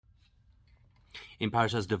In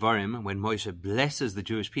Parashas Devarim, when Moshe blesses the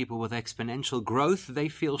Jewish people with exponential growth, they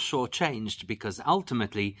feel shortchanged because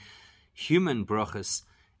ultimately human brachas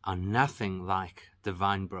are nothing like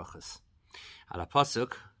divine brachas. Al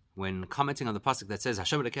Pasuk, when commenting on the pasuk that says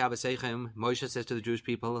Hashem Elokei Avosseichem, Moshe says to the Jewish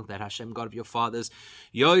people that Hashem, God of your fathers,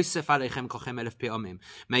 Yosef Aleichem Kochem Elef Pe'omim,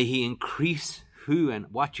 may He increase who and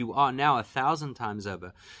what you are now 1,000 times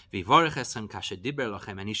over. V'yivorech eschem kasher diber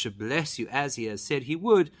lochem, and He should bless you as He has said He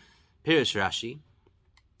would. Pirush Rashi.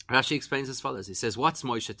 Rashi explains as follows. He says, what's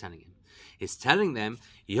Moshe telling him? He's telling them,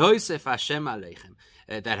 Yosef Hashem Aleichem,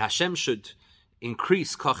 that Hashem should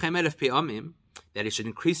increase Kochem Elef Pe'omim, that He should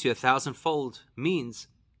increase you 1,000-fold means.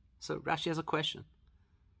 So Rashi has a question.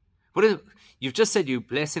 You've just said you're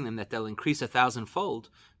blessing them that they'll increase 1,000-fold.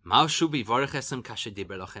 So what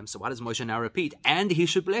does Moshe now repeat? And He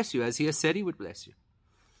should bless you as He has said He would bless you.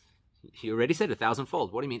 He already said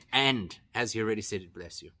 1,000-fold. What do you mean? And as He already said He'd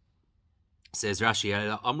bless you. Says Rashi,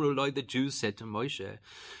 the Jews said to Moshe,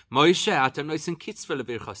 Moshe,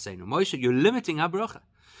 you're limiting our bracha.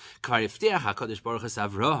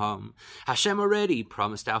 Hashem already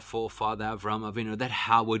promised our forefather Avram Avinu that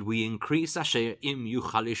how would we increase? That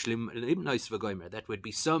would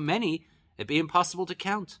be so many, it'd be impossible to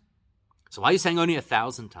count. So why are you saying only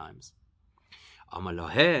 1,000 times? So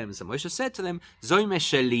Moshe said to them, I'm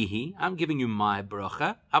giving you my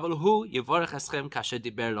bracha.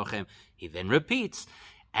 He then repeats,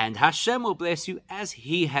 and Hashem will bless you as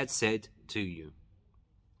He had said to you.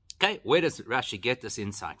 Okay, where does Rashi get this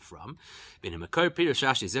insight from? This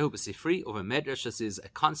is a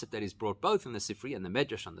concept that is brought both in the Sifri and the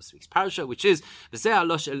Medrash on this week's parasha, which is let's see how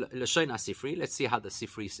the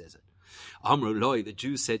Sifri says it. The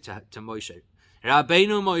Jews said to Moshe,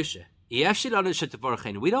 Rabbeinu Moshe, we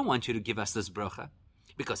don't want you to give us this bracha.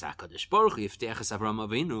 Because HaKadosh Baruch Hu Yifteachas Avram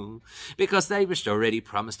Avinu. Because they already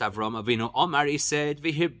promised Avram Avinu. Omar, He said,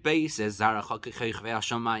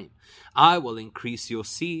 I will increase your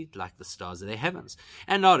seed like the stars of the heavens.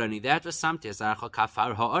 And not only that,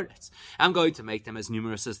 I'm going to make them as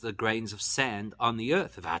numerous as the grains of sand on the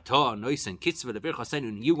earth. You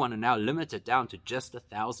want to now limit it down to just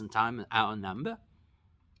 1,000 times our number?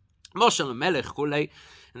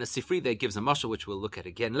 And the Sifri there gives a mashal, which we'll look at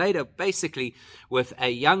again later, basically with a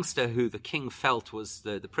youngster who the king felt was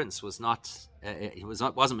the prince wasn't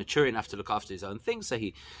mature enough to look after his own things, so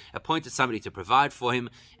he appointed somebody to provide for him.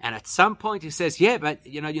 And at some point he says, yeah, but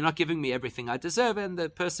you're not giving me everything I deserve. And the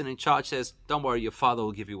person in charge says, don't worry, your father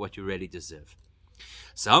will give you what you really deserve.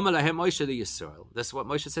 So Moshe the Yisrael. This is what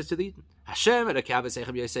Moshe says to the Eden. Hashem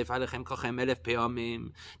Yosef Alechem Kochem Elef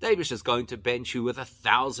Pe'omim. David is going to bench you with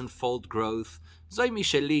 1,000-fold growth. Zoi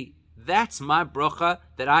Misheli. That's my bracha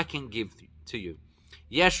that I can give to you.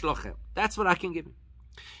 Yesh lochem. That's what I can give you.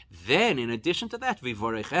 Then, in addition to that,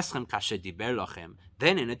 Vivorech eschem kasher diber lochem.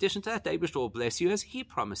 Then, in addition to that, the Eibush will bless you as He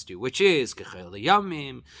promised you, which is kechel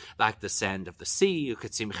yamim, like the sand of the sea,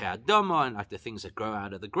 uketzimchei adama, and like the things that grow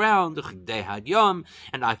out of the ground, uchidei had yom,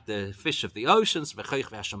 and like the fish of the oceans, v'choich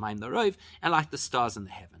v'hashamayim l'rov, and like the stars in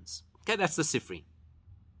the heavens. Okay, that's the Sifri.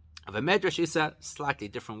 Of a Medrash is a slightly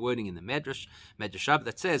different wording in the Medrash Rabbah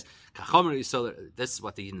that says, this is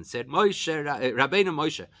what the Yidden said, Rabbeinu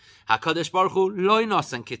Moshe, HaKadosh Baruch Hu lo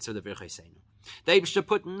nosan kitzur levirchoseinu. They should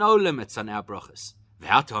put no limits on our brachas.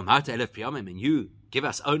 And you give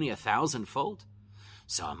us only 1,000-fold.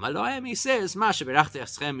 So Amalayim, he says,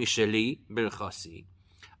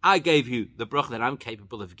 I gave you the bracha that I'm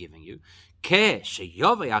capable of giving you. In the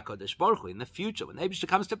future, when the Eibush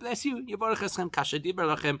comes to bless you,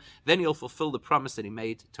 then He'll fulfill the promise that He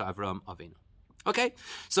made to Avram Avinu. Okay,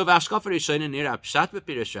 so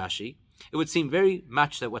it would seem very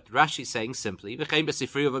much that what Rashi is saying simply, as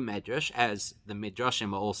the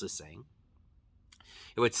Midrashim are also saying,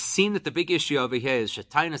 it would seem that the big issue over here is that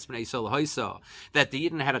the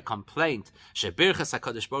Yidden had a complaint, that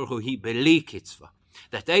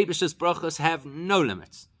the Eibush's brachas have no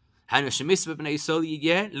limits. So the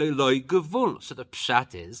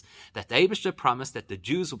pshat is that the Eibishter promised that the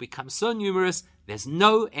Jews will become so numerous, there's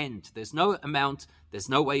no end, there's no amount, there's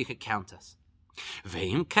no way you can count us.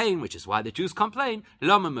 Which is why the Jews complain,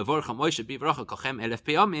 why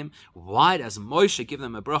does Moshe give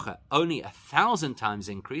them a bracha only 1,000 times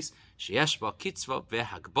increase,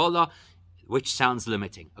 which sounds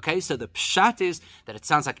limiting. Okay, so the pshat is that it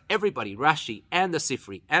sounds like everybody, Rashi and the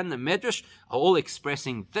Sifri and the Medrash, are all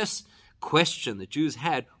expressing this question the Jews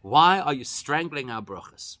had: why are you strangling our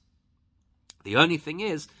brachas? The only thing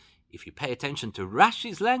is, if you pay attention to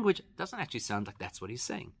Rashi's language, it doesn't actually sound like that's what he's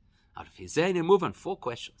saying. Out of his zayin, move on 4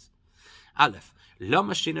 questions. Aleph,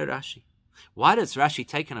 Lama Shina Rashi. Why does Rashi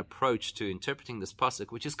take an approach to interpreting this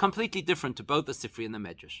pasuk which is completely different to both the Sifri and the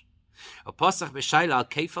Medrash? A pasuk b'shayla al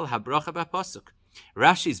keifel habrocha b'pasuk.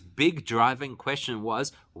 Rashi's big driving question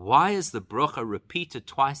was, why is the brocha repeated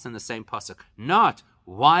twice in the same pasuk? Not,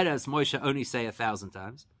 why does Moshe only say 1,000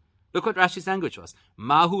 times? Look what Rashi's language was.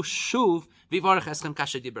 Mahu shuv vivarech eschem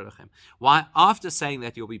kasher diber lechem. Why, after saying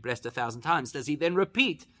that you'll be blessed 1,000 times, does he then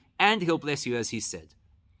repeat, and he'll bless you as he said?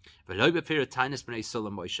 How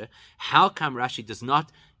come Rashi does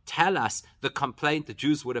not tell us the complaint the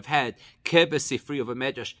Jews would have had, kebe sifri of a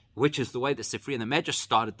Medrash, which is the way the Sifri and the Medrash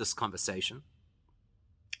started this conversation?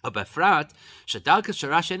 Especially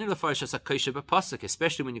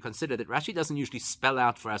when you consider that Rashi doesn't usually spell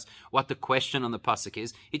out for us what the question on the pasuk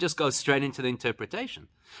is. He just goes straight into the interpretation.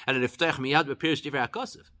 And we've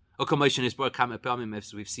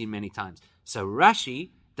seen many times. So Rashi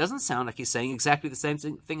doesn't sound like he's saying exactly the same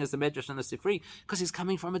thing as the Medrash and the Sifri, because he's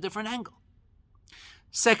coming from a different angle.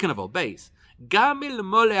 Second of all, Beis,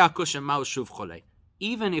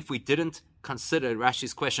 even if we didn't consider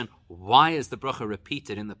Rashi's question, why is the bracha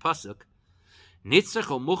repeated in the pasuk?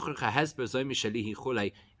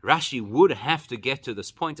 Rashi would have to get to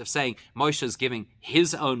this point of saying Moshe is giving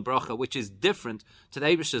his own bracha, which is different to the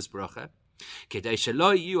Eibishter's bracha,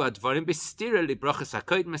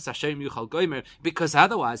 because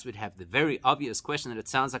otherwise we'd have the very obvious question that it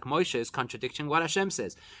sounds like Moshe is contradicting what Hashem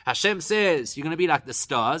says. Hashem says you're going to be like the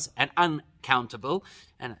stars and uncountable,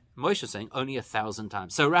 and Moshe is saying only 1,000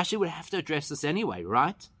 times. So Rashi would have to address this anyway,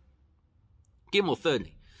 right? Gimel,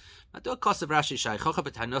 thirdly, how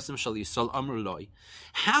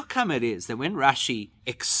come it is that when Rashi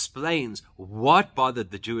explains what bothered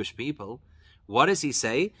the Jewish people, what does he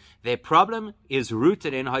say? Their problem is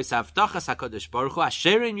rooted in if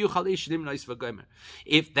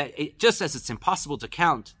that, just as it's impossible to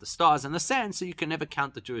count the stars and the sand, so you can never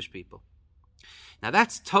count the Jewish people. Now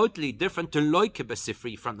that's totally different to loike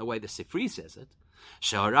b'sifri from the way the Sifri says it.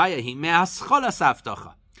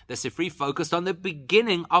 The Sifri focused on the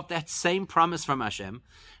beginning of that same promise from Hashem,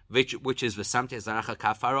 which is v'samti zaracha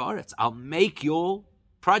kafara oretz. I'll make your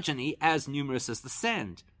progeny as numerous as the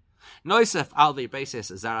sand. Noisef alvi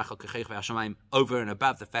basis zarach kechech v'ashamayim, over and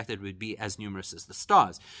above the fact that it would be as numerous as the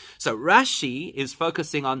stars. So Rashi is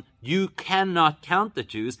focusing on you cannot count the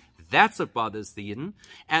Jews. That's what bothers the Yidden.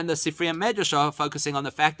 And the Sifri and Medrash are focusing on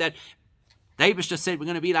the fact that David just said we're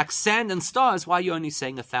going to be like sand and stars. Why are you only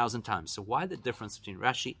saying 1,000 times? So why the difference between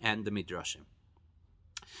Rashi and the Midrashim?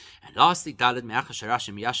 And lastly, Daled me'achas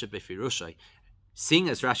Rashi miyashav befirushay. Seeing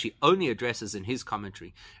as Rashi only addresses in his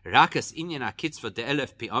commentary Rakas Inyan HaKitzvah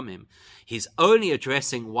de'elef pi'amim, he's only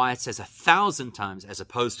addressing why it says 1,000 times as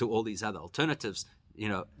opposed to all these other alternatives,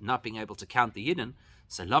 not being able to count the Yidden.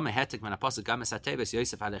 So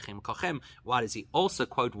why does he also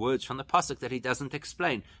quote words from the pasuk that he doesn't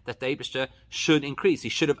explain, that the Eibishter should increase? He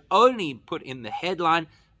should have only put in the headline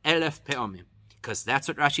elef pe'amim, because that's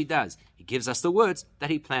what Rashi does. He gives us the words that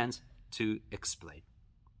he plans to explain.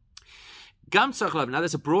 Now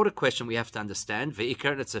there's a broader question we have to understand.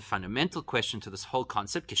 It's a fundamental question to this whole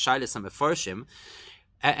concept, and it's not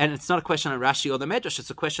a question on Rashi or the Medrash, it's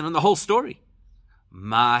a question on the whole story.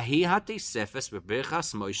 What's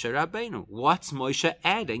Moshe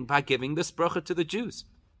adding by giving this bracha to the Jews?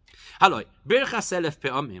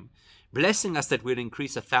 Blessing us that we'll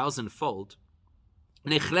increase 1,000-fold.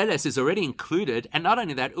 Nechleles is already included, and not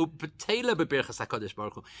only that,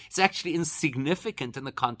 it's actually insignificant in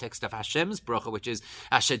the context of Hashem's bracha, which is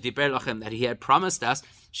Asher Diber Lachem, that he had promised us,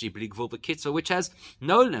 which has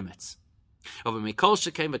no limits. And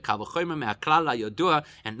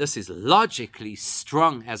this is logically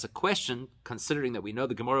strong as a question, considering that we know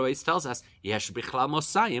the Gemara always tells us, if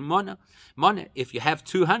you have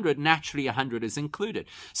 200, naturally 100 is included.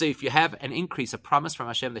 So if you have an increase, a promise from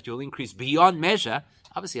Hashem that you'll increase beyond measure,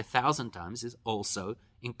 obviously 1,000 times is also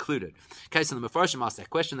included. Okay, so the Mefarshim ask that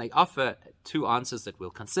question. They offer two answers that we'll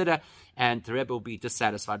consider, and the Rebbe will be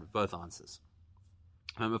dissatisfied with both answers.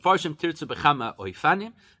 Many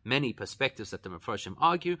perspectives that the Mefarshim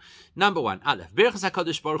argue. Number one, Aleph, Birchas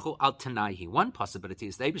HaKadosh Baruch Hu al Tanaihi. One possibility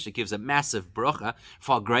is the Eibishter gives a massive bracha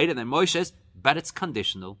far greater than Moshe's, but it's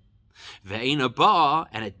conditional. Ve'ein ba,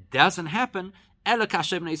 and it doesn't happen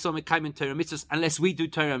unless we do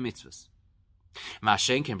Torah mitzvahs. Whereas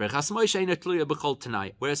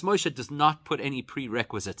Moshe does not put any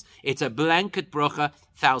prerequisites. It's a blanket bracha,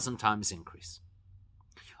 1,000 times increase.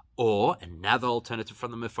 Or another alternative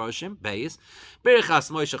from the Mefarshim, Beis,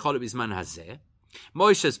 Birchas Moshe cholu bizman hazeh.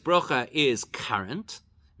 Moshe's bracha is current,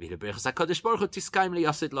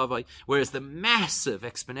 Whereas the massive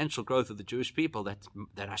exponential growth of the Jewish people that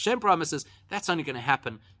Hashem promises, that's only going to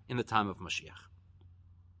happen in the time of Mashiach.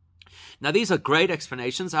 Now, these are great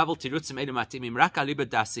explanations. They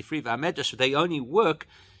only work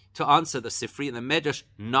to answer the Sifri and the Medrash,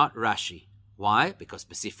 not Rashi. Why? Because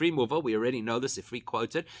Sifri Muva, we already know the Sifri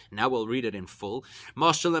quoted. Now we'll read it in full.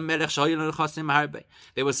 There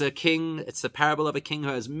was a king, it's the parable of a king who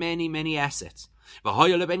has many, many assets.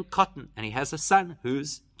 And he has a son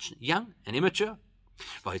who's young and immature.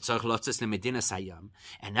 And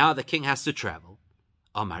now the king has to travel.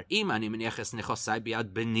 So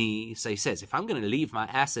he says, if I'm going to leave my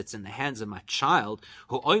assets in the hands of my child,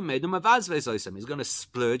 he's going to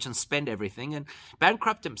splurge and spend everything and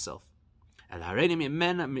bankrupt himself. Instead,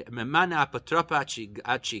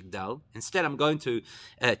 I'm going to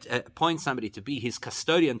appoint somebody to be his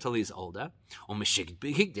custodian until he's older. And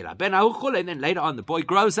then later on, the boy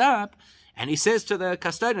grows up and he says to the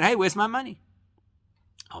custodian, hey, where's my money?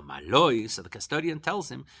 So the custodian tells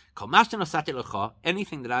him,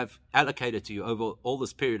 anything that I've allocated to you over all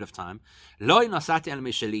this period of time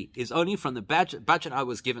is only from the budget I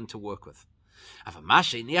was given to work with. But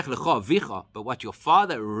what your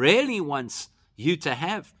father really wants you to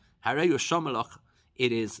have,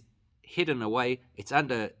 it is hidden away, it's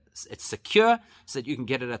secure so that you can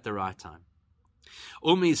get it at the right time.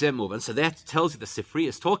 And so that tells you the Sifri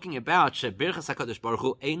is talking about that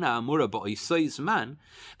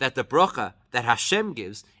the bracha that Hashem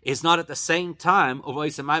gives is not at the same time or in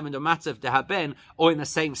the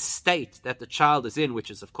same state that the child is in, which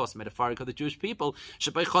is of course metaphoric of the Jewish people,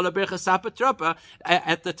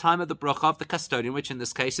 at the time of the bracha of the custodian, which in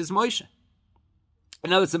this case is Moshe.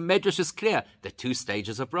 In other words, the Medrash is clear. There are two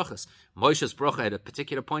stages of brachas. Moshe's bracha at a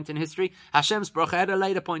particular point in history, Hashem's bracha at a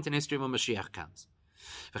later point in history when Mashiach comes.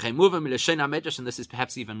 And this is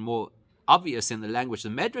perhaps even more obvious in the language the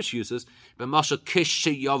Medrash uses, then the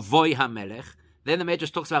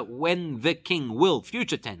Medrash talks about when the king will,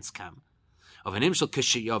 future tense, come. Which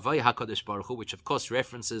of course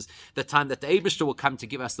references the time that the Eibishter will come to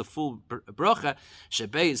give us the full bracha.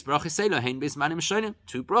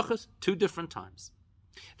 Two brachas, two different times.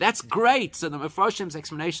 That's great. So the Mefarshim's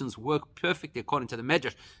explanations work perfectly according to the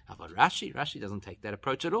Medrash. But Rashi doesn't take that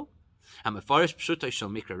approach at all. And Mefarish Pshuto Shel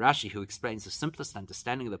Mikra, Rashi, who explains the simplest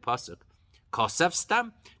understanding of the pasuk, Kosav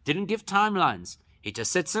Stam, didn't give timelines. He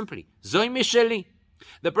just said simply, Zoi Misheli,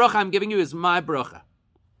 the bracha I'm giving you is my bracha.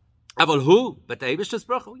 Aval hu, but the Eibishter's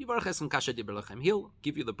bracha, he'll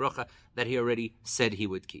give you the bracha that he already said he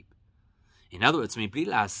would keep. In other words,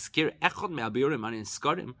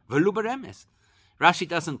 Rashi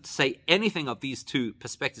doesn't say anything of these two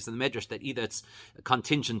perspectives in the Medrash, that either it's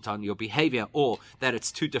contingent on your behavior or that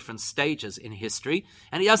it's two different stages in history.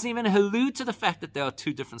 And he doesn't even allude to the fact that there are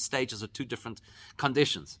two different stages or two different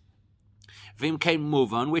conditions. Vim came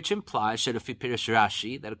move on, which implies that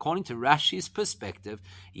according to Rashi's perspective,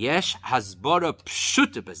 yesh hasbara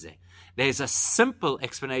pshuta bazeh. There's a simple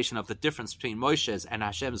explanation of the difference between Moshe's and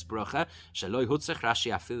Hashem's bracha.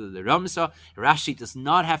 Rashi does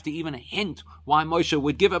not have to even hint why Moshe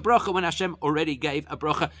would give a bracha when Hashem already gave a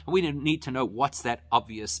bracha. And we need to know what's that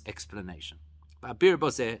obvious explanation. But Bir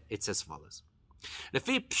Bozeh, it's as follows.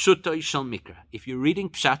 If you're reading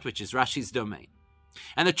Pshat, which is Rashi's domain,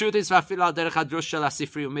 and the truth is,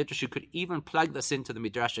 you could even plug this into the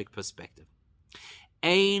Midrashic perspective.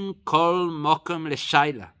 Ein kol mokum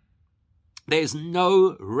l'shayla. There's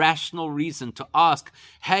no rational reason to ask,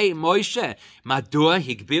 hey Moshe, madua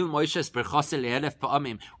higbil Moshe's brachos le'elef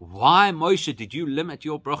pa'amim. Why, Moshe, did you limit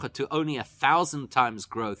your bracha to only 1,000 times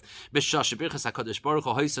growth?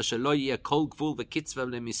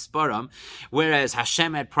 Whereas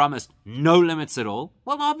Hashem had promised no limits at all.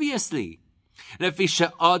 Well, obviously. Because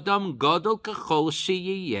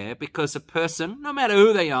a person, no matter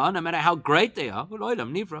who they are, no matter how great they are,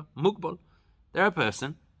 they're a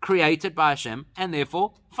person created by Hashem and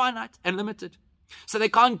therefore finite and limited. So they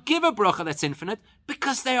can't give a bracha that's infinite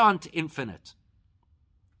because they aren't infinite.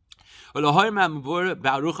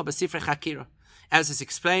 As is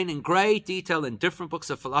explained in great detail in different books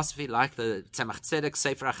of philosophy like the Tzemach Tzedek,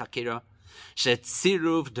 Sefer HaChakira,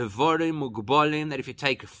 that if you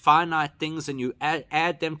take finite things and you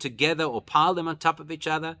add them together or pile them on top of each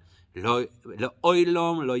other,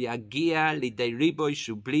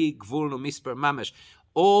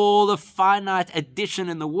 all the finite addition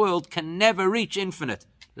in the world can never reach infinite,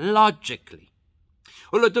 logically.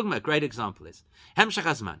 A great example is Hemshech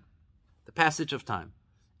Hazman, the passage of time.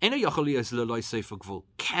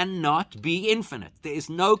 Cannot be infinite. There is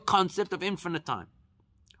no concept of infinite time.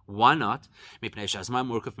 Why not? Because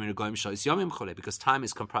time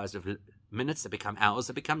is comprised of minutes that become hours,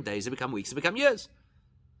 that become days, that become weeks, that become years.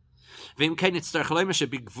 If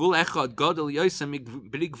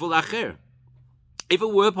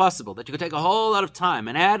it were possible that you could take a whole lot of time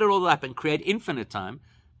and add it all up and create infinite time,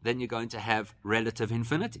 then you're going to have relative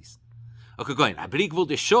infinities. Okay, going.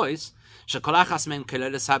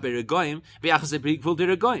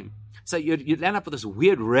 So you'd end up with this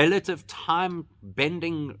weird relative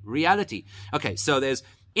time-bending reality. Okay, so there's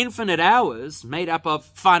infinite hours made up of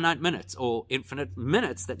finite minutes, or infinite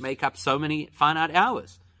minutes that make up so many finite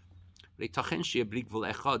hours. It's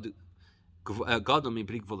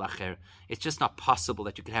just not possible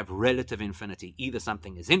that you could have relative infinity. Either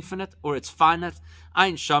something is infinite or it's finite.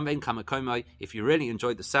 If you really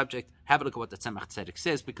enjoyed the subject, have a look at what the Tzemach Tzedek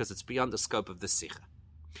says, because it's beyond the scope of the Sikha.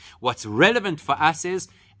 What's relevant for us is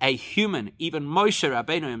a human, even Moshe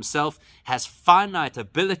Rabbeinu himself, has finite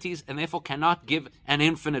abilities and therefore cannot give an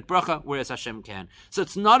infinite bracha, whereas Hashem can. So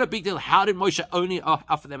it's not a big deal. How did Moshe only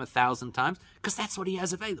offer them 1,000 times? Because that's what he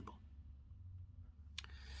has available.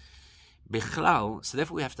 Bichlal, so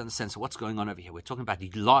therefore we have to understand, so what's going on over here? We're talking about the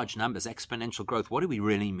large numbers, exponential growth. What do we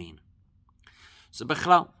really mean? So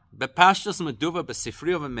Bichlal, Bepashtas Meduva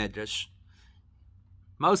Besifri of a Medrash,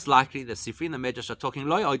 most likely the Sifri and the Medrash are talking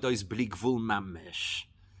Loi Oidois Bligvul Mamesh.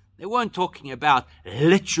 They weren't talking about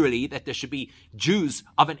literally that there should be Jews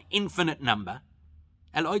of an infinite number.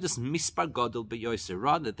 Rather,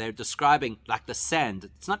 they're describing like the sand.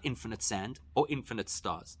 It's not infinite sand or infinite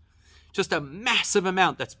stars. Just a massive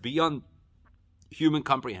amount that's beyond human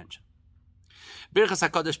comprehension. Birchas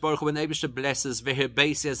HaKadosh Baruch Hu, when the Eibishter blesses,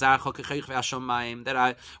 that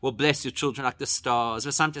I will bless your children like the stars,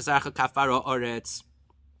 and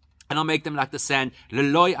I'll make them like the sand,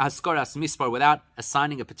 without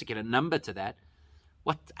assigning a particular number to that.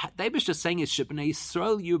 What the Eibishter is saying is, that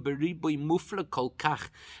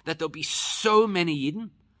there'll be so many Yidden,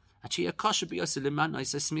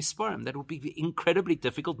 that will be incredibly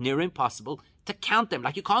difficult, near impossible, to count them.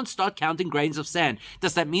 Like you can't start counting grains of sand.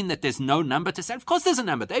 Does that mean that there's no number to sand? Of course there's a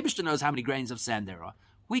number. The Eibishter knows how many grains of sand there are.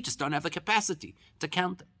 We just don't have the capacity to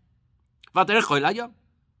count them. Right?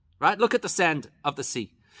 Look at the sand of the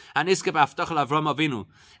sea. And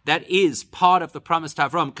that is part of the promise to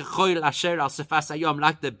Avram,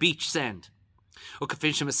 like the beach sand. As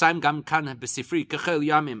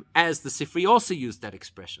the Sifri also used that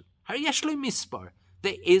expression.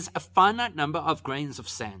 There is a finite number of grains of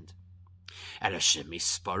sand. It's just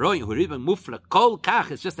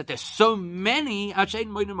that there's so many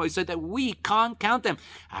that we can't count them.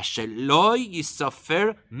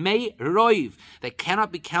 They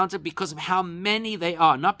cannot be counted because of how many they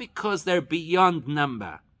are, not because they're beyond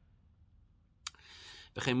number.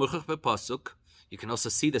 You can also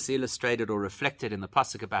see this illustrated or reflected in the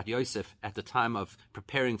pasuk about Yosef at the time of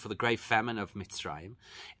preparing for the great famine of Mitzrayim.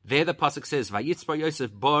 There the pasuk says, "Vayitzbar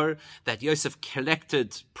Yosef bor," that Yosef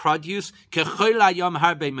collected produce. It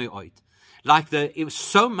was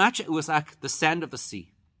so much, it was like the sand of the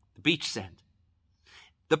sea, the beach sand.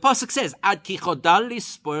 The pasuk says, "Ad ki chodal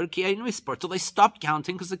lispor ki ein lispor," till they stopped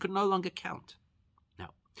counting because they could no longer count.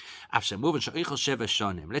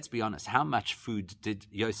 Let's be honest, how much food did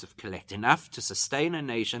Yosef collect? Enough to sustain a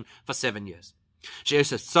nation for 7 years.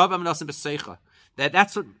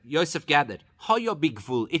 That's what Yosef gathered.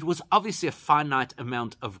 It was obviously a finite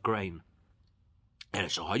amount of grain.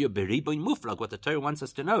 What the Torah wants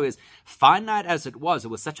us to know is, finite as it was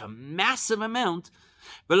such a massive amount.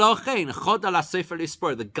 The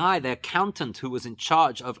guy, the accountant who was in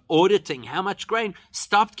charge of auditing how much grain,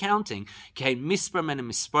 stopped counting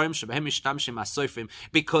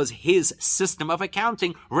because his system of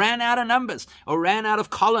accounting ran out of numbers or ran out of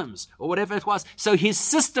columns or whatever it was. So his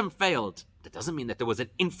system failed. That doesn't mean that there was an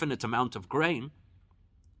infinite amount of grain.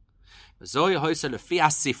 So now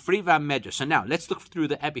let's look through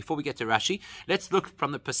the, before we get to Rashi, let's look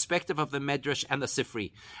from the perspective of the Medrash and the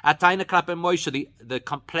Sifri. The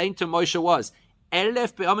complaint to Moshe was,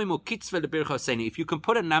 if you can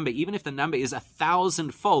put a number, even if the number is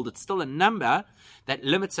 1,000-fold, it's still a number that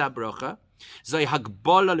limits our bracha.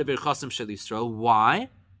 Why?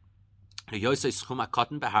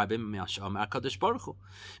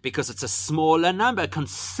 Because it's a smaller number,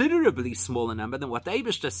 considerably smaller number than what the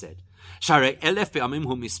Eibishter said.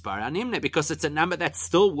 Because it's a number that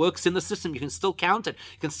still works in the system. You can still count it.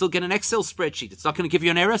 You can still get an Excel spreadsheet. It's not going to give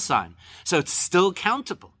you an error sign. So it's still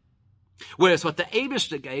countable. Whereas what the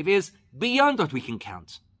Eibishter gave is beyond what we can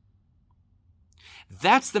count.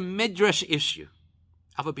 That's the Midrash issue.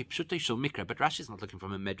 But Rashi is not looking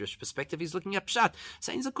from a Medrash perspective. He's looking at Pshat,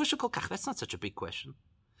 saying, that's not such a big question.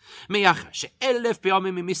 Let's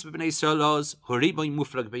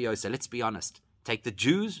be honest. Take the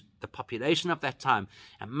Jews, the population of that time,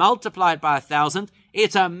 and multiply it by 1,000.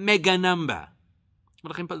 It's a mega number.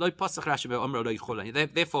 Therefore,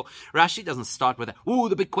 Rashi doesn't start with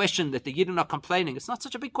the big question that the Yidden are complaining. It's not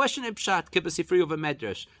such a big question in Pshat, Kibbutz Sifri over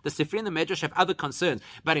Medrash. The Sifri and the Medrash have other concerns.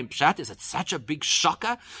 But in Pshat, is it such a big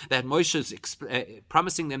shocker that Moshe is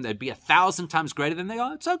promising them they'd be 1,000 times greater than they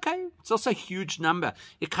are? It's okay. It's also a huge number.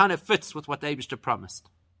 It kind of fits with what the Eibishter promised.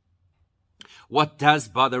 What does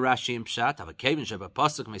bother Rashi in Pshat?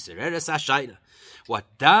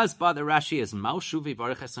 What does bother Rashi is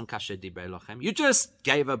you just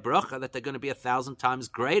gave a bracha that they're going to be 1,000 times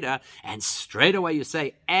greater, and straight away you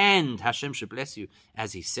say, and Hashem should bless you,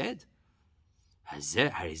 as he said. That's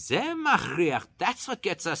what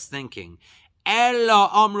gets us thinking. That's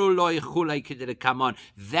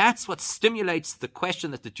what stimulates the question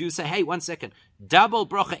that the Jews say, hey, 1 second, double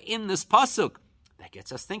bracha in this pasuk. That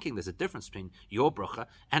gets us thinking there's a difference between your bracha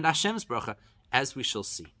and Hashem's bracha, as we shall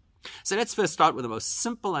see. So let's first start with the most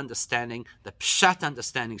simple understanding, the pshat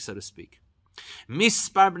understanding, so to speak. The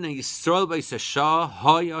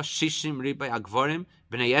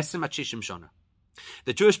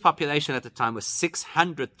Jewish population at the time was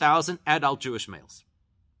 600,000 adult Jewish males.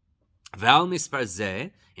 In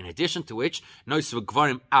addition to which,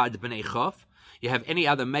 you have any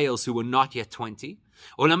other males who were not yet 20,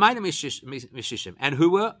 and who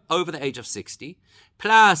were over the age of 60,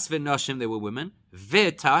 plus v'noshim, there were women,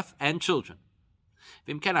 v'taf, and children.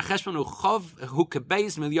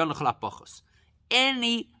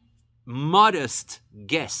 Any modest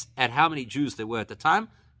guess at how many Jews there were at the time,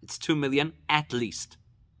 it's 2 million at least.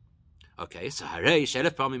 Okay, so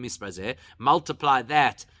multiply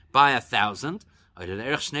that by 1,000,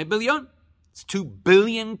 it's 2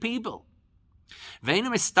 billion people.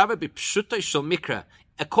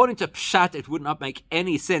 According to Pshat, it would not make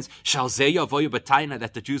any sense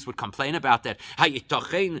that the Jews would complain about that. That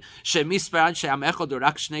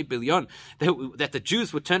the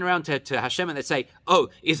Jews would turn around to Hashem and they'd say, oh,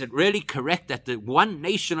 is it really correct that the one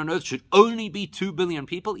nation on earth should only be 2 billion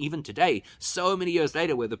people? Even today, so many years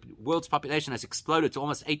later, where the world's population has exploded to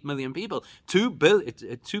almost 8 million people, 2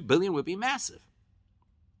 billion would be massive.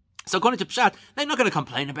 So according to Pshat, they're not going to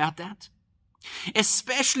complain about that.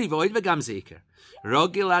 Especially Void v'gam Zikr.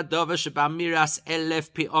 It's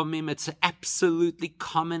absolutely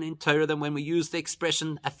common in Torah that when we use the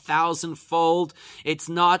expression 1,000-fold, it's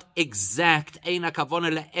not exact. It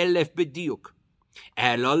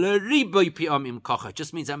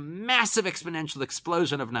just means a massive exponential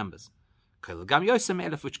explosion of numbers.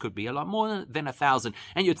 Which could be a lot more than 1,000,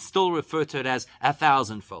 and you'd still refer to it as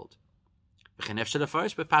 1,000-fold. And that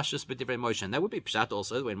would be pshat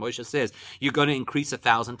also when Moshe says you're going to increase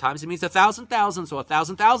 1,000 times. It means 1,000 thousands or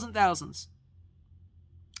 1,000 thousands.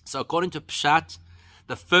 So according to pshat,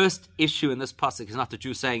 the first issue in this pasuk is not the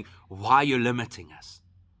Jew saying, why are you limiting us?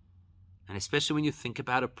 And especially when you think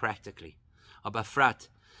about it practically.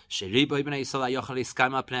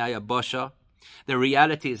 The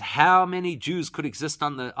reality is, how many Jews could exist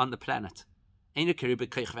on the planet? It's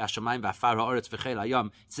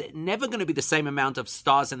never going to be the same amount of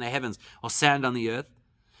stars in the heavens or sand on the earth,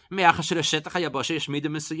 because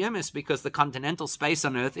the continental space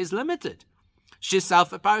on earth is limited. As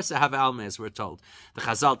we're told. The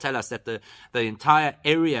Chazal tell us that the entire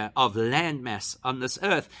area of land mass on this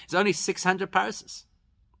earth is only 600 parses.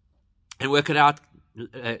 And work it out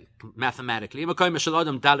mathematically.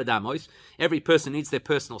 Every person needs their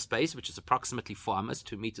personal space, which is approximately 4 amos,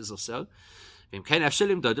 2 meters or so. You could do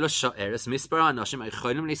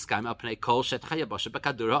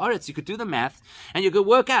the math, and you could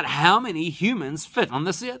work out how many humans fit on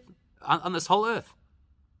this earth, on this whole earth.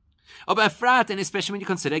 And especially when you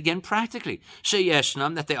consider again practically,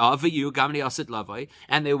 that there are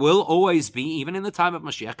and there will always be, even in the time of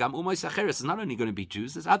Mashiach, it's not only going to be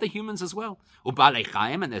Jews, there's other humans as well.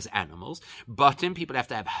 And there's animals. Bottom, people have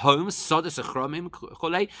to have homes, they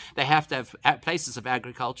have to have places of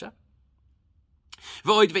agriculture.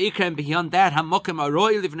 And beyond that,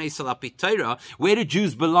 where do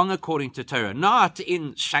Jews belong according to Torah? Not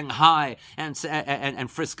in Shanghai and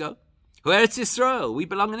Frisco. Where it's Israel, we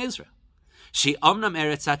belong in Israel.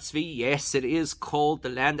 Yes, it is called the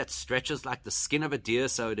land that stretches like the skin of a deer,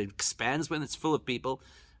 so it expands when it's full of people.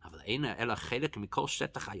 But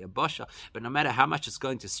no matter how much it's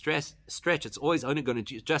going to stretch, it's always only going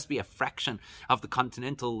to just be a fraction of the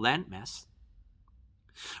continental landmass.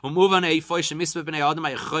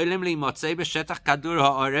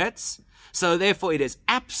 So therefore it is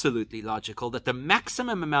absolutely logical that the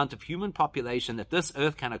maximum amount of human population that this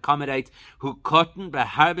earth can accommodate,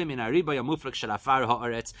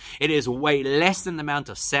 it is way less than the amount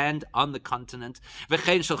of sand on the continent,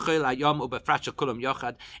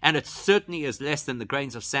 and it certainly is less than the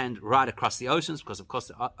grains of sand right across the oceans, because of course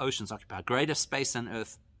the oceans occupy greater space than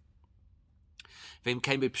earth.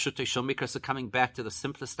 So coming back to the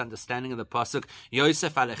simplest understanding of the pasuk,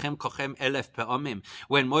 Yosef alechem kochem elef pe'omim,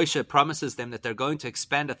 when Moshe promises them that they're going to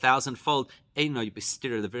expand 1,000-fold,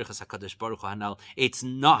 it's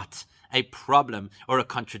not a problem or a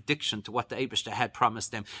contradiction to what the Eibishter had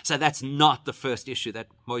promised them. So that's not the first issue that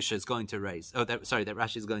Moshe is going to raise. that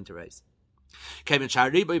Rashi is going to raise.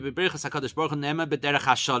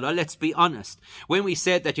 Let's be honest. When we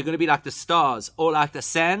said that you're going to be like the stars or like the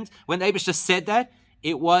sand, when the Eibishter said that,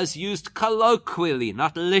 it was used colloquially,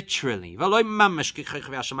 not literally. Not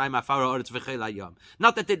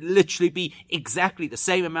that they'd literally be exactly the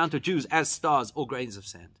same amount of Jews as stars or grains of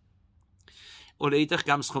sand. And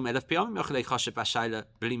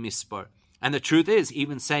the truth is,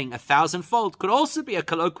 even saying 1,000-fold could also be a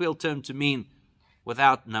colloquial term to mean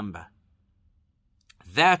without number.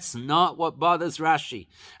 That's not what bothers Rashi.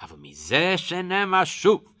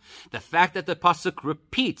 The fact that the pasuk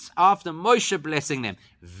repeats after Moshe blessing them,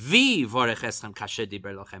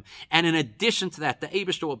 and in addition to that, the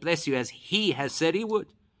Eibishter will bless you as he has said he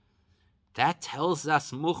would. That tells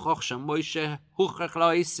us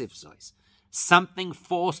something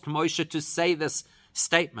forced Moshe to say this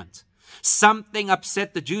statement. Something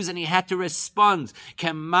upset the Jews and he had to respond.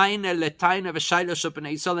 And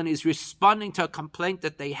he's responding to a complaint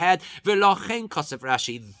that they had.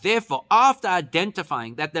 Therefore, after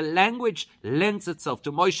identifying that the language lends itself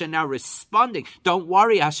to Moshe now responding, don't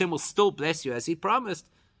worry, Hashem will still bless you as he promised.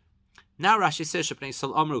 Now Rashi says that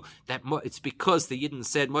it's because the Yidden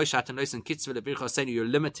said, you're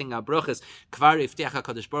limiting our brachas.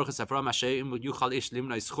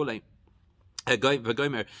 That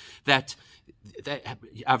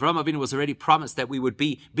Avraham Avinu was already promised that we would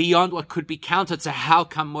be beyond what could be counted. So how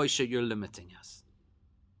come, Moshe, you're limiting us?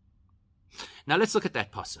 Now let's look at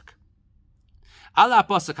that pasuk. That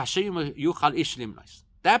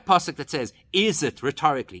pasuk that says, is it,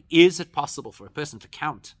 rhetorically, is it possible for a person to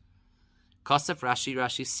count? Kosef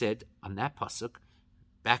Rashi said on that pasuk,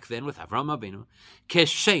 back then with Avraham Avinu,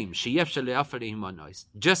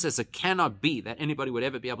 just as it cannot be that anybody would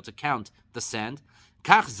ever be able to count the sand,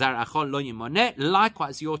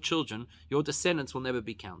 likewise your children, your descendants will never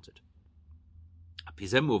be counted.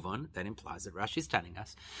 Move on. That implies that Rashi is telling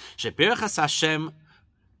us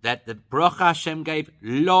that the bracha Hashem gave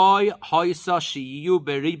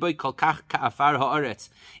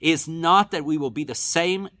is not that we will be the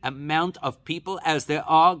same amount of people as there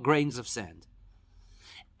are grains of sand.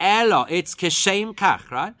 Elo, it's keshem kach,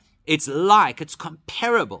 right? It's like, it's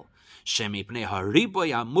comparable.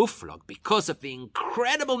 Because of the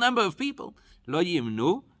incredible number of people, lo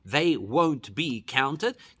yimnu, they won't be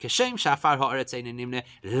counted. Keshem shafar haaretz ein nimne,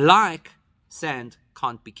 like sand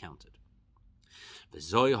can't be counted.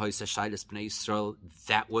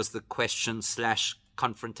 That was the question /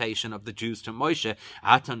 confrontation of the Jews to Moshe.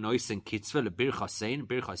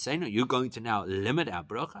 You're going to now limit our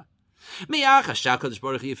bracha? Because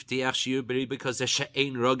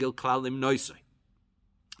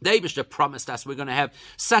the Eibishter promised us we're going to have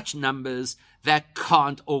such numbers that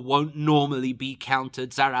can't or won't normally be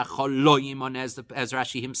counted, as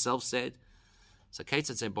Rashi himself said. So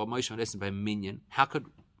Ketzad said, Moshe listen by minyan. How could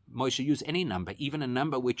Moshe use any number, even a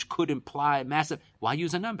number which could imply massive? Why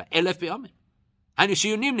use a number? Elef be'omin. A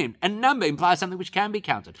number implies something which can be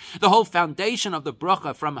counted. The whole foundation of the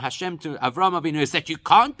bracha from Hashem to Avraham Avinu is that you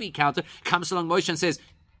can't be counted. Comes along Moshe and says,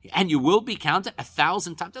 and you will be counted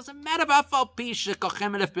 1,000 times. Doesn't matter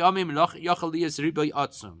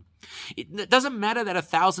it doesn't matter that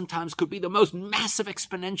 1,000 times could be the most massive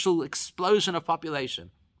exponential explosion of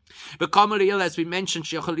population. But as we mentioned,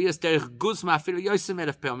 that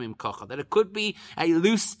it could be a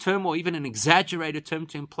loose term or even an exaggerated term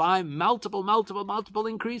to imply multiple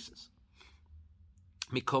increases.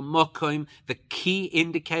 The key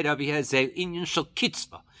indicator over here is inyan shel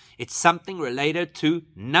kitzvah. It's something related to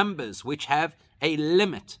numbers which have a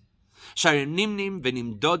limit. If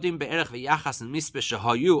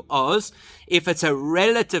it's a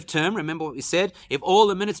relative term, remember what we said, if all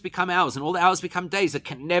the minutes become hours and all the hours become days, it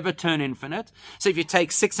can never turn infinite. So if you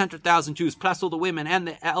take 600,000 Jews plus all the women and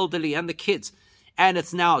the elderly and the kids, and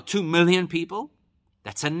it's now 2 million people,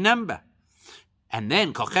 that's a number. And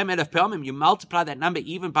then, you multiply that number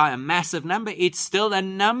even by a massive number, it's still a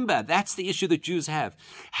number. That's the issue that Jews have.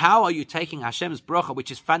 How are you taking Hashem's bracha,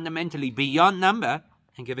 which is fundamentally beyond number,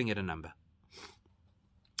 and giving it a number?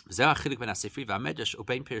 And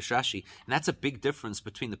that's a big difference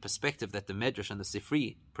between the perspective that the Medrash and the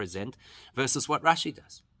Sifri present versus what Rashi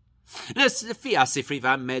does.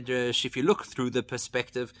 If you look through the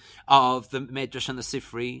perspective of the Medrash and the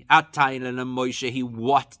Sifri,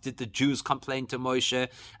 what did the Jews complain to Moshe?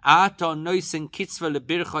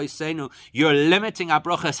 You're limiting our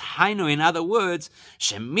brachas. In other words,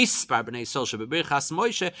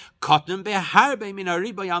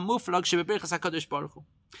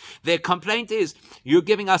 their complaint is, you're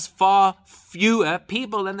giving us far fewer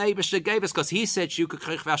people than the Eibishter gave us, because he said, the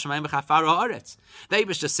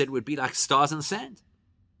Eibishter said it would be like stars in sand.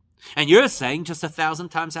 And you're saying just 1,000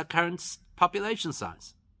 times our current population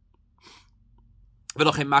size.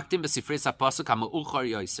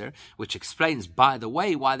 Which explains, by the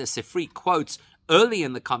way, why the Sifri quotes early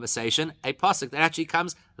in the conversation a pasuk that actually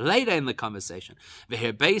comes later in the conversation.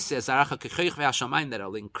 Ve'herbei says, that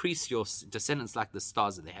will increase your descendants like the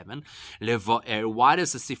stars of the heaven. Why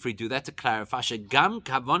does the Sifri do that? To clarify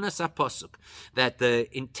that the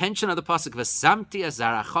intention of the pasuk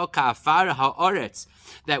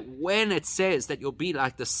that when it says that you'll be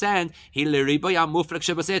like the sand,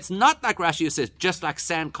 it's not like Rashi who says just like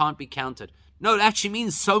sand can't be counted. No, it actually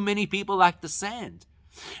means so many people like the sand.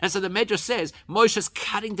 And so the Medrash says Moshe's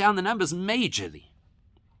cutting down the numbers majorly.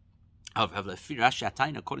 According to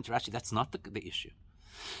Rashi, that's not the issue.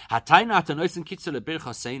 That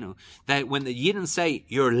when the Yidden say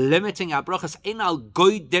you're limiting our brachas, and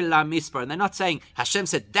they're not saying Hashem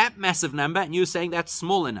said that massive number and you're saying that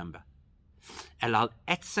smaller number. According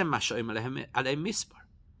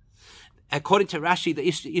to Rashi, the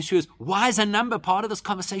issue is, why is a number part of this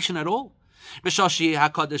conversation at all? The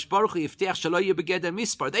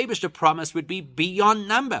Eibishter promise would be beyond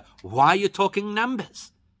number. Why are you talking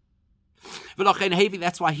numbers?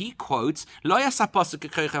 That's why he quotes, he doesn't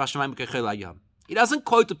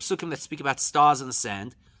quote the psukim that speak about stars in the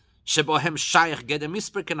sand,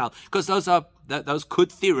 because those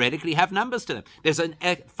could theoretically have numbers to them. There's a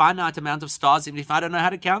finite amount of stars, even if I don't know how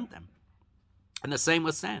to count them. And the same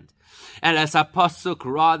with sand. And as a pasuk,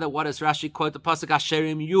 rather, what does Rashi quote? The pasuk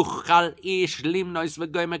Asherim Yuchal Ish Limnois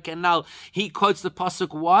V'Goymer Kenal. He quotes the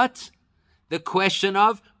pasuk what? The question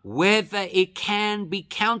of whether it can be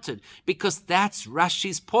counted, because that's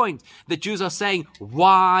Rashi's point. The Jews are saying,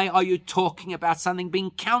 why are you talking about something being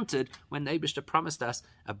counted when the Eibishter promised us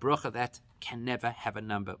a bracha that can never have a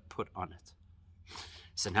number put on it?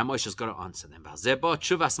 So now Moshe's got to answer them. He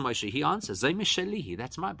answers,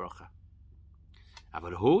 that's my bracha.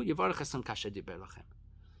 But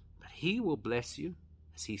he will bless you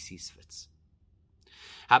as he sees fit.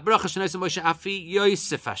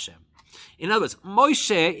 In other words,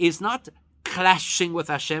 Moshe is not clashing with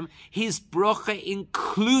Hashem. His bracha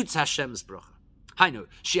includes Hashem's bracha.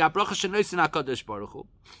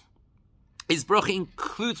 His bracha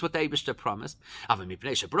includes what the Eibishter promised. But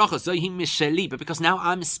because now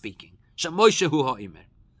I'm speaking.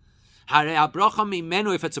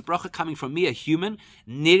 If it's a bracha coming from me, a human,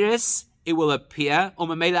 niris, it will appear,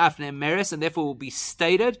 and therefore will be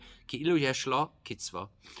stated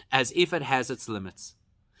as if it has its limits.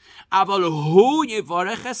 But the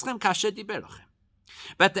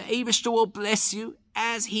Eibishter will bless you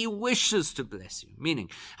as he wishes to bless you. Meaning,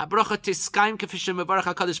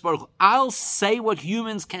 I'll say what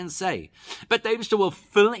humans can say, but the Eibishter will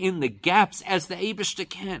fill in the gaps as the Eibishter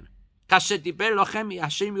can. That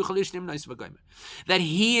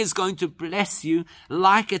he is going to bless you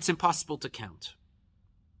like it's impossible to count.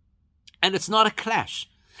 And it's not a clash.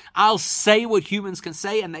 I'll say what humans can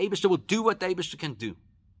say, and the Eibishter will do what the Eibishter can do.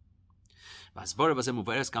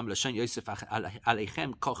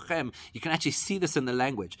 You can actually see this in the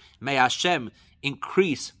language. May Hashem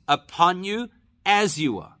increase upon you as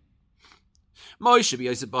you are. Moshe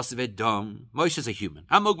is a human.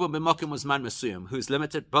 Who's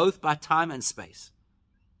limited both by time and space.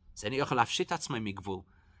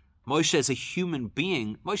 Moshe is a human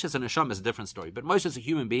being. Moshe as a neshama is a different story, but Moshe as a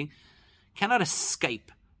human being cannot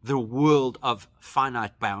escape the world of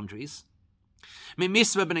finite boundaries. He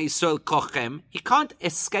can't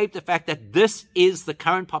escape the fact that this is the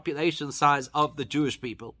current population size of the Jewish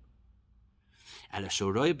people.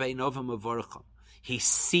 He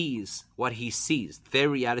sees what he sees, their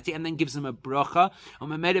reality, and then gives them a bracha.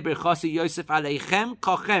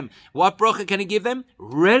 What bracha can he give them?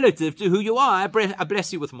 Relative to who you are, I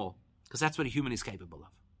bless you with more. Because that's what a human is capable of.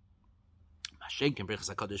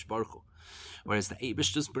 Whereas the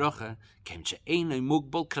Eibishter's bracha came to Ein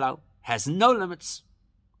Mugbal Klal, has no limits.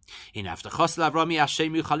 Therefore, the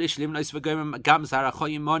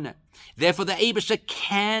Eibishter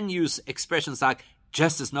can use expressions like,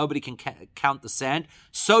 just as nobody can count the sand,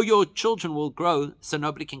 so your children will grow, so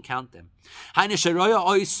nobody can count them. That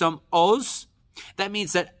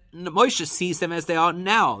means that Moshe sees them as they are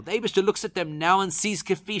now. The Eibishter looks at them now and sees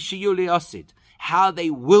how they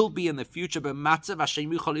will be in the future,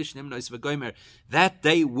 that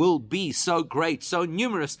they will be so great, so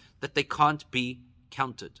numerous, that they can't be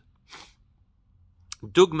counted.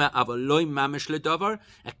 Dugma avoloi mamish ledavar,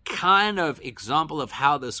 a kind of example of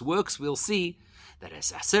how this works, we'll see that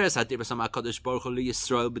as Aseres HaDibros HaKadosh Baruch Hu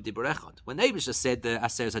Yisrael b'dibur echad. When the Eibishter said the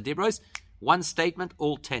Aseres HaDibros, one statement,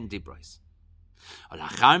 all 10 dibros. And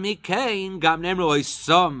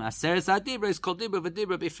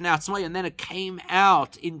then it came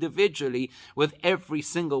out individually with every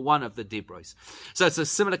single one of the dibros. So it's a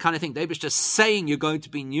similar kind of thing. The Eibishter saying you're going to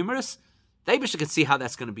be numerous. The Eibishter can see how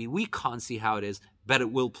that's going to be. We can't see how it is, but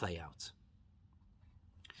it will play out.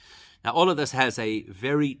 Now, all of this has a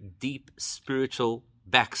very deep spiritual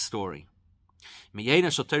backstory.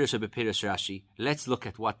 Let's look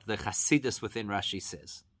at what the Chassidus within Rashi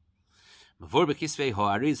says. The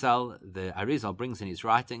Arizal brings in his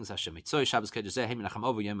writings, the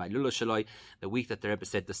week that the Rebbe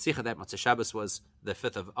said the Sikha that Motzei Shabbos was the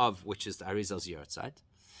 5th of Av, which is the Arizal's Yortzeit.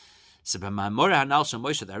 So the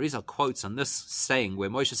Arizal quotes on this saying where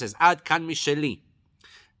Moshe says, Ad kan misheli,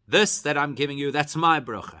 this that I'm giving you, that's my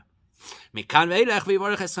bracha.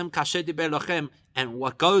 And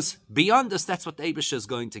what goes beyond this, that's what the Eibishter is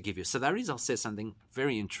going to give you. So the Arizal says something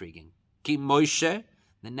very intriguing. Ki Moshe,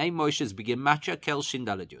 the name Moshe is Gematria Kel Shin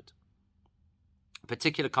Daled Yud, a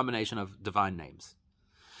particular combination of divine names.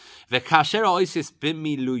 When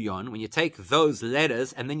you take those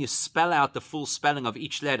letters and then you spell out the full spelling of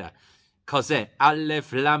each letter, Kozeh,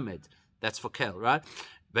 Aleph, Lamed, that's for Kel, right?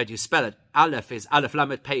 But you spell it, Aleph is Aleph,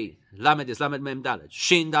 Lamed, Pei, Lamed is Lamed, Mem, Daled,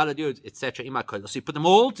 Shin, Daled, Yud, etc. So you put them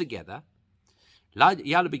all together,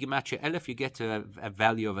 Yala Gematria Elef, you get to a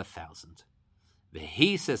value of 1,000.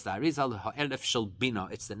 He says that Arizal Ha'elef Shel Bina,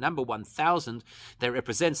 it's the number 1,000 that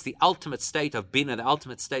represents the ultimate state of Bina, the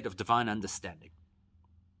ultimate state of divine understanding.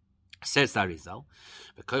 Says the Arizal,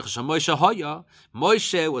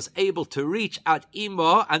 Moshe was able to reach at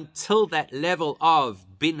Imo until that level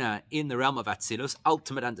of Bina in the realm of Atzilus,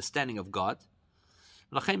 ultimate understanding of God.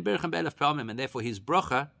 And therefore his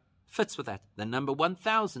bracha fits with that. The number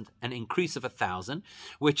 1,000, an increase of 1,000,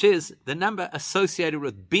 which is the number associated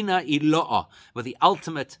with Bina Ilo'ah, with the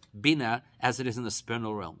ultimate Bina as it is in the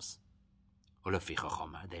spiritual realms.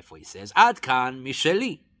 Therefore he says, Ad kan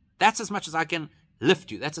misheli. That's as much as I can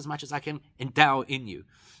lift you. That's as much as I can endow in you.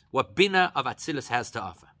 What Bina of Atzilus has to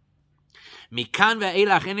offer. Mikan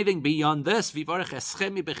ve'elach, anything beyond this, vivorech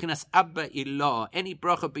eschemi bechinas Abba Ilo'ah. Any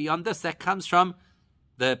bracha beyond this, that comes from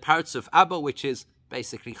the parts of Abba, which is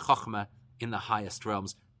basically Chochmah in the highest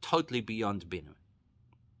realms, totally beyond Bina.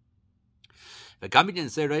 So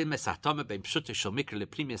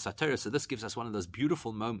this gives us one of those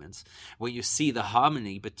beautiful moments where you see the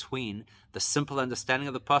harmony between the simple understanding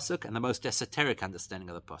of the pasuk and the most esoteric understanding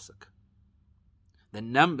of the pasuk. The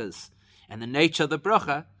numbers and the nature of the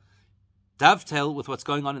bracha dovetail with what's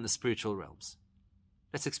going on in the spiritual realms.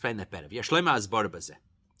 Let's explain that better.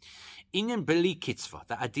 Inyan Beli Kitzvah,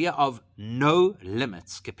 the idea of no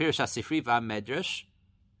limits. Kepirish HaSifri v'Medrash.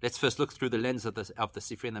 Let's first look through the lens of the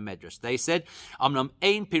Sifri and the Medrash. They said, Amnam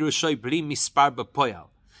ein pirushoi bli mispar b'poyal.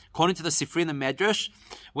 According to the Sifri and the Medrash,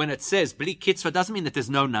 when it says Bli Kitzvah, doesn't mean that there's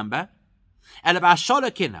no number.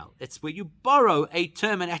 It's where you borrow a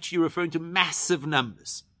term and actually you're referring to massive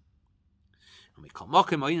numbers.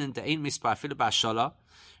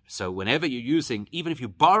 So whenever you're using, even if you're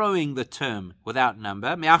borrowing the term without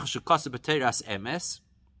number,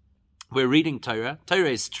 we're reading Torah. Torah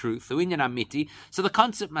is truth. So the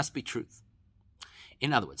concept must be truth.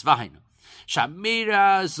 In other words, Vahinu.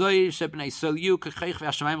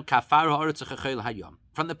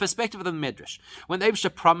 From the perspective of the Midrash, when the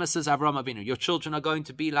Eibishter promises Avraham Avinu, your children are going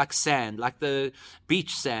to be like sand, like the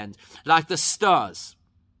beach sand, like the stars.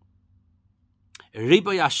 A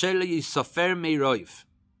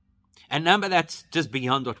number that's just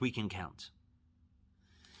beyond what we can count.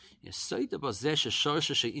 The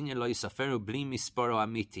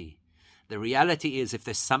reality is, if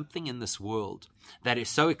there's something in this world that is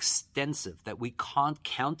so extensive that we can't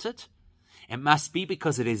count it, it must be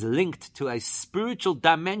because it is linked to a spiritual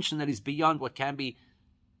dimension that is beyond what can be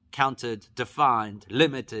counted, defined,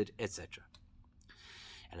 limited, etc.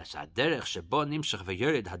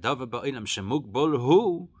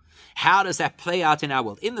 How does that play out in our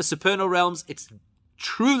world? In the supernal realms, it's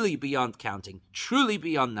truly beyond counting, truly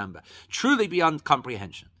beyond number, truly beyond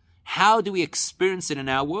comprehension. How do we experience it in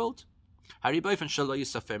our world? We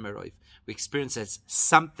experience it as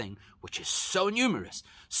something which is so numerous,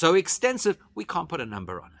 so extensive, we can't put a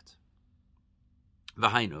number on it.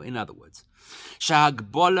 In other words,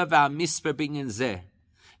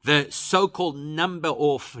 the so-called number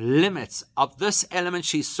or limits of this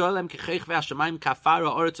element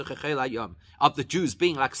of the Jews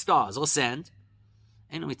being like stars or sand,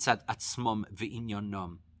 it's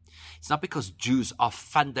not because Jews are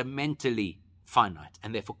fundamentally finite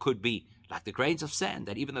and therefore could be like the grains of sand,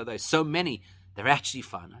 that even though there's so many, they're actually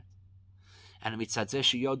finite. And the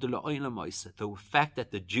fact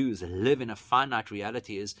that the Jews live in a finite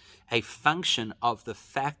reality is a function of the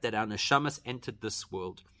fact that our neshamas entered this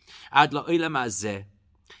world,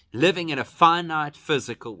 living in a finite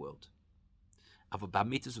physical world.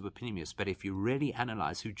 But if you really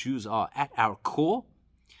analyze who Jews are at our core,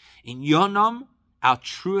 in Yonam, our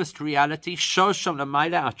truest reality, Shosham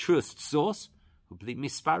Lamaila, our truest source,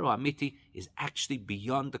 Misparu Amiti, is actually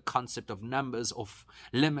beyond the concept of numbers or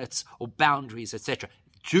limits or boundaries, etc.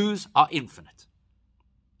 Jews are infinite.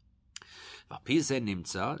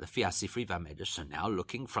 So now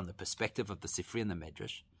looking from the perspective of the Sifri and the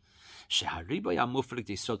Medrash,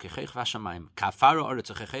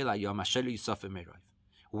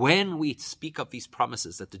 when we speak of these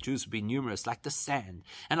promises that the Jews will be numerous like the sand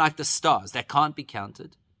and like the stars that can't be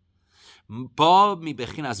counted, the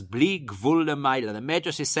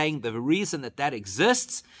Medrash is saying the reason that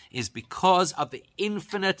exists is because of the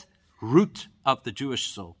infinite root of the Jewish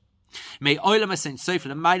soul. Because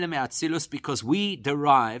we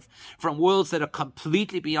derive from worlds that are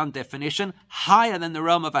completely beyond definition, higher than the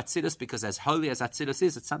realm of Atzilus, because as holy as Atzilus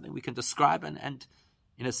is, it's something we can describe and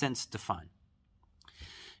in a sense, define.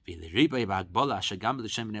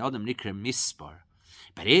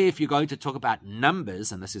 But if you're going to talk about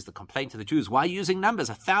numbers, and this is the complaint of the Jews, why using numbers?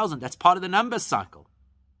 1,000, that's part of the numbers cycle.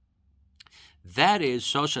 That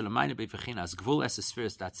is,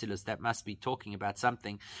 that must be talking about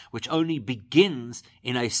something which only begins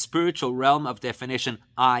in a spiritual realm of definition,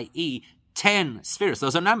 i.e., 10 spheres.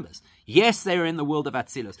 Those are numbers. Yes, they are in the world of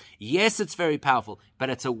Atzilus. Yes, it's very powerful, but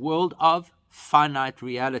it's a world of finite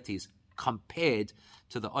realities compared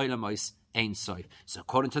to the Oilamos Ein Sof. So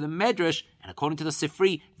according to the Medrash and according to the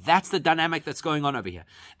Sifri, that's the dynamic that's going on over here.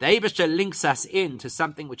 The Eibusha links us into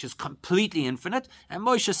something which is completely infinite, and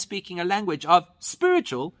Moshe is speaking a language of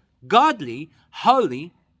spiritual, godly,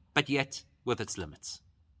 holy, but yet with its limits.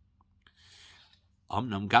 But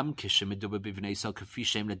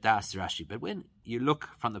when you look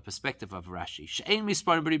from the perspective of Rashi,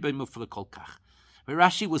 where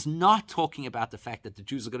Rashi was not talking about the fact that the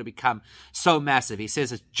Jews are going to become so massive. He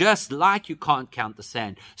says it's just like you can't count the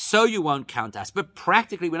sand, so you won't count us. But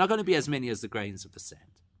practically, we're not going to be as many as the grains of the sand.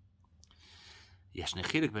 Then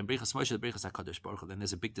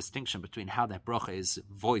there's a big distinction between how that bracha is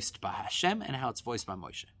voiced by Hashem and how it's voiced by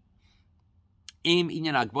Moshe.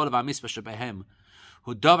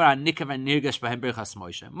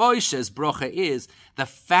 Moshe's bracha is the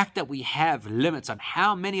fact that we have limits on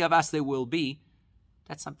how many of us there will be.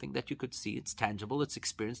 That's something that you could see. It's tangible. It's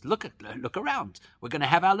experienced. Look around. We're going to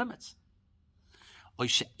have our limits. So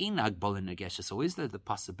is there the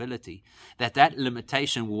possibility that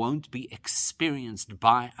limitation won't be experienced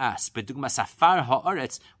by us? Where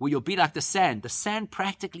you'll be like the sand. The sand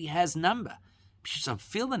practically has number. You just don't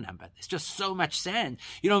feel the number. There's just so much sand.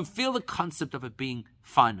 You don't feel the concept of it being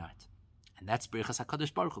finite. And that's B'richas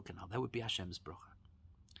HaKadosh Baruch Hu Canal. That would be Hashem's bracha.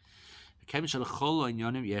 Because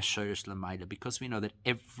we know that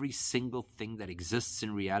every single thing that exists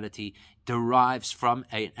in reality derives from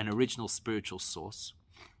an original spiritual source.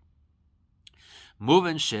 If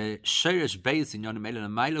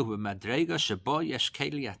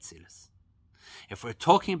we're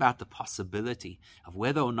talking about the possibility of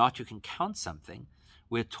whether or not you can count something,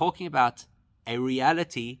 we're talking about a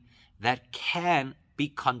reality that can be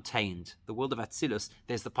contained. The world of Atzilus,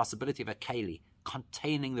 there's the possibility of a keli,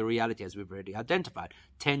 containing the reality as we've already identified.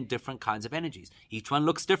 10 different kinds of energies. Each one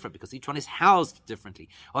looks different because each one is housed differently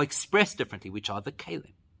or expressed differently, which are the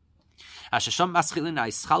kelim. That's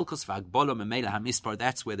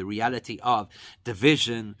where the reality of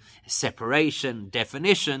division, separation,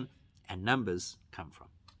 definition, and numbers come from.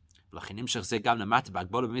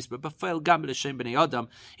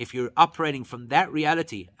 If you're operating from that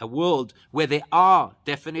reality, a world where there are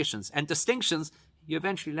definitions and distinctions, you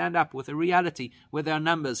eventually land up with a reality where there are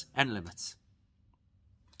numbers and limits.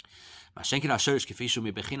 Whereas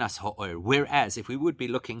if we would be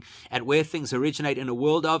looking at where things originate in a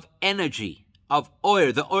world of energy, of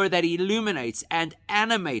oil, the oil that illuminates and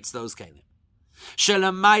animates those kelim,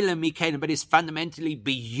 but is fundamentally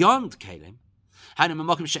beyond kelim.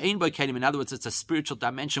 In other words, it's a spiritual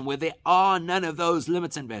dimension where there are none of those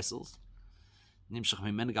limits and vessels. Once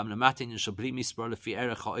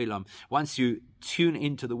you tune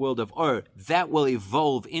into the world of Or, that will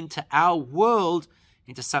evolve into our world,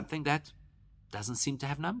 into something that doesn't seem to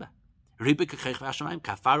have number.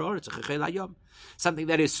 Something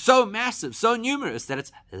that is so massive, so numerous, that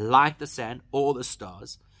it's like the sand or the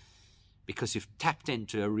stars, because you've tapped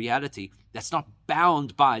into a reality that's not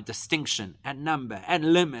bound by distinction and number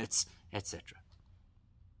and limits, etc.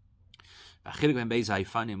 So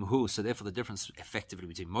therefore the difference effectively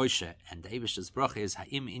between Moshe and the Eibishter's bracha is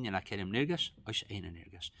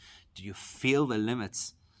do you feel the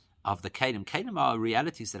limits of the Kelim? Kelim are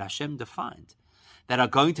realities that Hashem defined, that are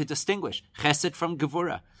going to distinguish Chesed from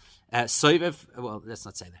Gevurah, Sovev, well, let's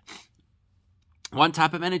not say that, one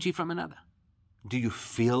type of energy from another. Do you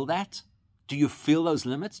feel that? Do you feel those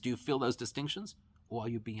limits? Do you feel those distinctions? Or are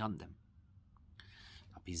you beyond them?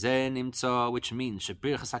 Which means as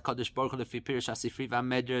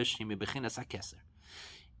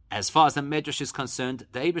far as the Medrash is concerned,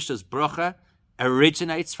 the Eibishter's bracha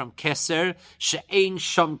originates from Keser, she'ein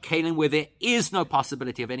shom kelim, where there is no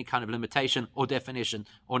possibility of any kind of limitation or definition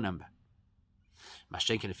or number. Whereas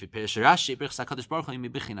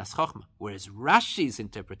Rashi's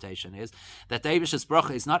interpretation is that the Eibishter's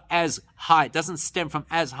bracha is not as high, it doesn't stem from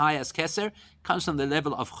as high as Keser, it comes from the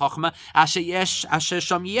level of Chochma, asher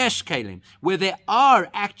sham yesh kelim, where there are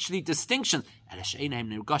actually distinctions,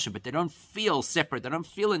 but they don't feel separate, they don't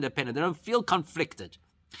feel independent, they don't feel conflicted.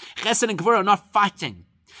 Chesed and Gevurah are not fighting.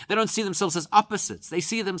 They don't see themselves as opposites. They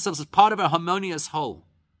see themselves as part of a harmonious whole.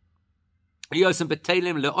 Because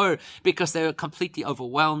they are completely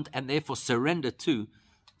overwhelmed and therefore surrender to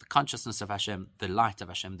the consciousness of Hashem, the light of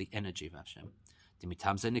Hashem, the energy of Hashem.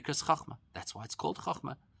 That's why it's called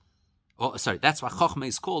Chochma. That's why Chochma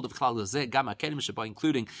is called,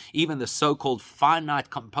 including even the so-called finite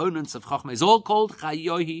components of Chochma, is all called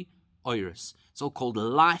Chayohi Oiris. It's all called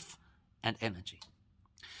life and energy.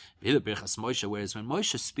 Whereas when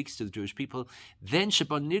Moshe speaks to the Jewish people, then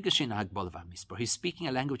he's speaking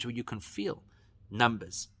a language where you can feel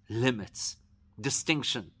numbers, limits,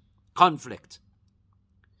 distinction, conflict.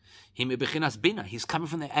 He's coming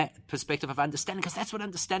from the perspective of understanding, because that's what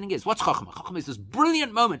understanding is. What's Chochmah? Chochmah is this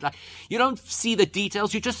brilliant moment. Like, you don't see the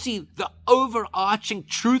details, you just see the overarching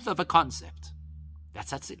truth of a concept.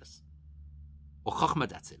 That's Atzilus. Or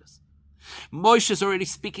Chochmah Atzilus. Moshe is already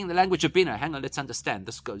speaking the language of Bina. Hang on, let's understand.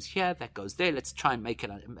 This goes here, that goes there. Let's try and make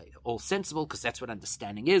it all sensible, because that's what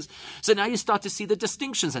understanding is. So now you start to see the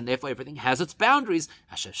distinctions, and therefore everything has its boundaries.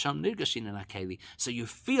 So you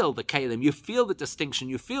feel the kelim, you feel the distinction,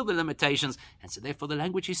 you feel the limitations, and so therefore the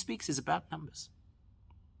language he speaks is about numbers.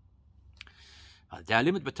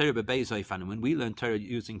 When we learn Torah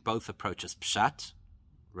using both approaches, Pshat,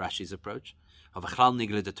 Rashi's approach, of Achlal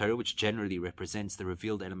Nigla de Torah, which generally represents the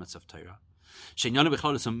revealed elements of Torah,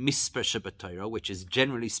 which is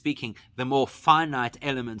generally speaking the more finite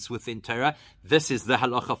elements within Torah. This is the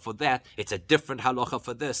halacha for that. It's a different halacha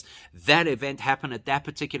for this. That event happened at that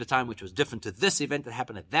particular time, which was different to this event that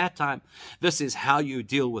happened at that time. This is how you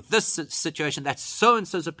deal with this situation. That's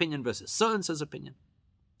so-and-so's opinion versus so-and-so's opinion.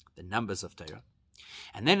 The numbers of Torah.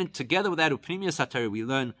 And then together with that, Upnimius HaTorah, we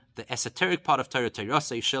learn the esoteric part of Torah,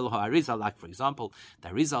 Teirasei Shel HaArizal, like, for example, the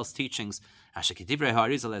Arizal's teachings, Ashekedivrei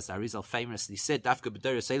HaArizal, as the Arizal famously said, Dafka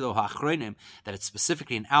B'Doros Elo HaAchronim, that it's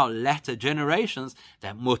specifically in our latter generations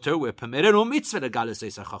that mutter, we're permitted, or mitzvah,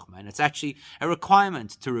 and it's actually a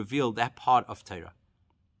requirement to reveal that part of Torah.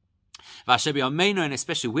 And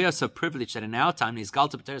especially we are so privileged that in our time, these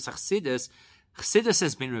Galta B'Doros HaChassidus, Chassidus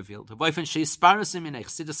has been revealed. The type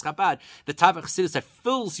of Chassidus that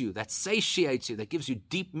fills you, that satiates you, that gives you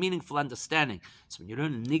deep, meaningful understanding. So when you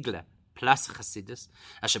learn Nigla plus Chassidus,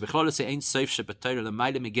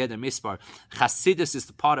 Chassidus is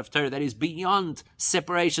the part of Torah that is beyond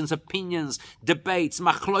separations, opinions, debates,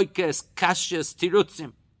 machloikes, kashyas,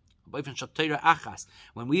 tirutzim.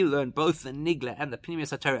 When we learn both the Nigla and the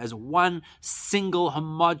Pnimius HaTorah as one single,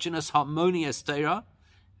 homogeneous, harmonious Torah,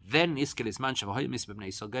 then we'll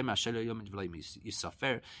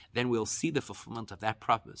see the fulfillment of that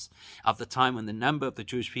purpose, of the time when the number of the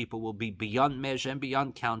Jewish people will be beyond measure and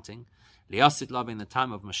beyond counting. In the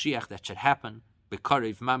time of Mashiach, that should happen,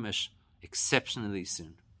 B'Kariv Mamish, exceptionally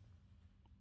soon.